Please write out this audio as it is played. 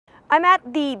I'm at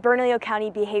the Bernalillo County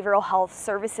Behavioral Health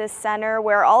Services Center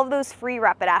where all of those free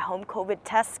rapid at-home COVID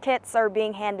test kits are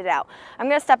being handed out. I'm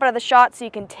going to step out of the shot so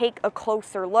you can take a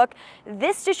closer look.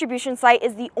 This distribution site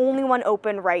is the only one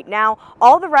open right now.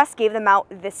 All the rest gave them out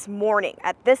this morning.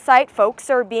 At this site, folks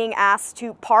are being asked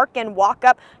to park and walk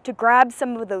up to grab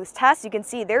some of those tests. You can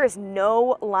see there is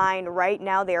no line right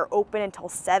now. They are open until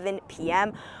 7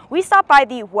 p.m. We stopped by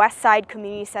the West Side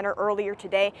Community Center earlier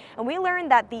today and we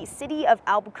learned that the city of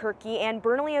Albuquerque and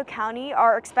Bernalillo County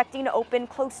are expecting to open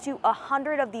close to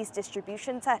 100 of these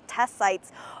distribution test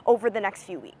sites over the next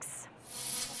few weeks.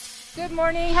 Good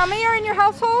morning. How many are in your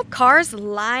household? Cars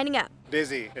lining up.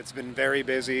 Busy. It's been very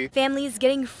busy. Families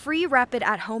getting free rapid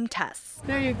at-home tests.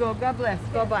 There you go. God bless.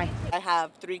 Bye-bye. I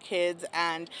have 3 kids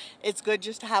and it's good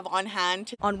just to have on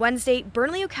hand. On Wednesday,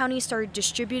 Bernalillo County started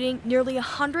distributing nearly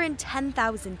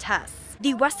 110,000 tests.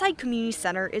 The Westside Community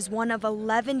Center is one of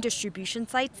 11 distribution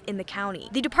sites in the county.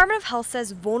 The Department of Health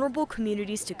says vulnerable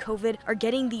communities to COVID are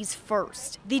getting these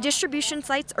first. The distribution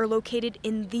sites are located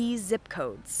in these zip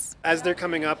codes. As they're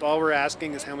coming up, all we're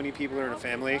asking is how many people are in a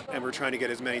family, and we're trying to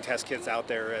get as many test kits out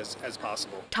there as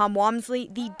possible. Tom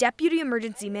Wamsley, the Deputy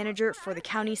Emergency Manager for the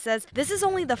county, says this is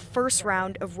only the first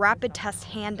round of rapid test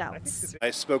handouts. I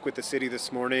spoke with the city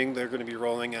this morning. They're going to be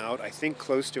rolling out, I think,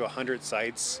 close to 100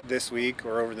 sites this week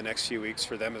or over the next few weeks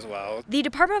for them as well. The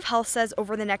Department of Health says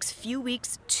over the next few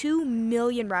weeks, 2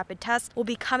 million rapid tests will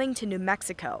be coming to New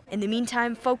Mexico. In the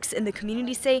meantime, folks in the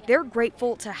community say they're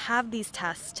grateful to have these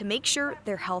tests to make sure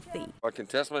they're healthy. I can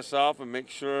test myself and make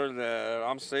sure that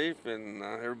I'm safe and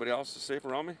everybody else is safe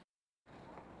around me.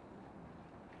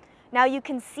 Now you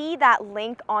can see that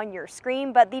link on your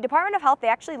screen, but the Department of Health, they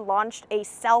actually launched a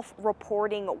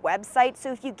self-reporting website.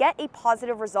 So if you get a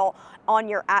positive result on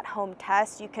your at-home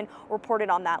test, you can report it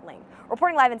on that link.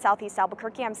 Reporting live in Southeast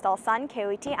Albuquerque, I'm Stella Sun,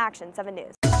 KOAT Action 7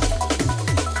 News.